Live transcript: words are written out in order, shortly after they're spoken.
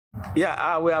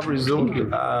Yeah, we have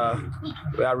resumed. But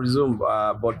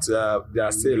there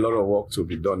are still a lot of work to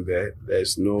be done there.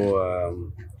 There's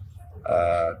no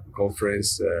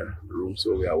conference room,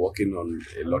 so we are working on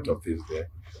a lot of things there.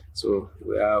 So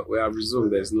we have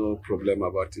resumed. There's no problem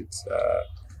about it.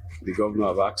 The governor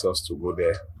have asked us to go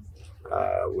there.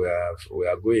 We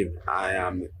are going. I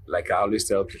am, like I always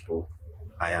tell people,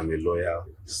 I am a loyal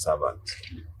servant.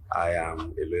 I am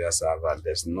a loyal servant.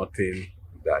 There's nothing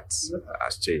that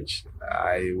has changed.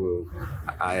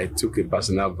 I took a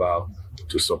personal vow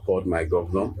to support my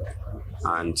governor,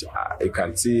 and you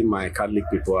can see my Catholic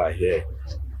people are here.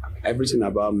 Everything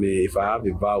about me, if I have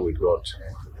a vow with God,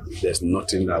 there's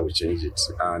nothing that will change it.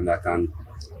 And I can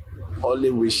only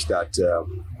wish that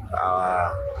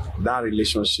that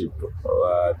relationship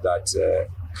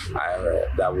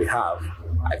that we have,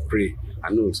 I pray, I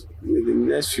know in the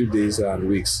next few days and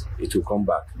weeks, it will come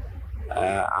back.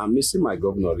 I'm missing my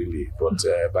governor really, but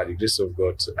by the grace of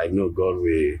God, I know God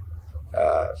will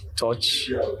touch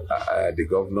the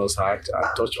governor's heart and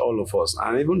touch all of us.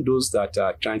 And even those that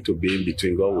are trying to be in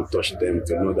between, God will touch them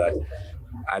to know that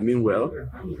I mean well.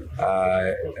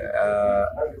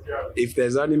 If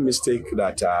there's any mistake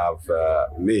that I've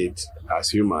made as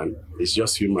human, it's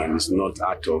just human. It's not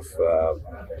out of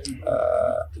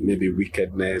maybe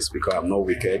wickedness, because I'm not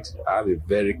wicked. I have a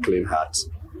very clean heart.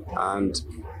 And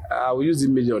I will use the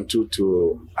medium too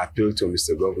to appeal to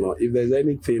Mr. Governor. If there's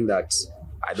anything that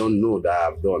I don't know that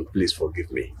I've done, please forgive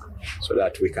me, so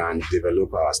that we can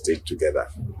develop our state together.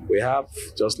 We have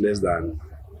just less than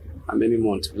how many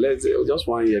months? Just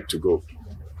 1 year to go.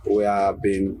 We have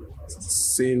been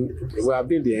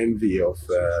the envy of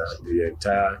the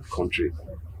entire country.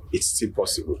 It's still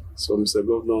possible. So, Mr.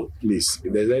 Governor, please,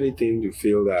 if there's anything you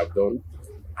feel that I've done,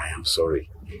 I am sorry.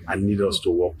 I need us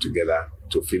to work together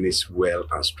to finish well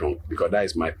and strong, because that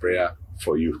is my prayer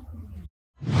for you.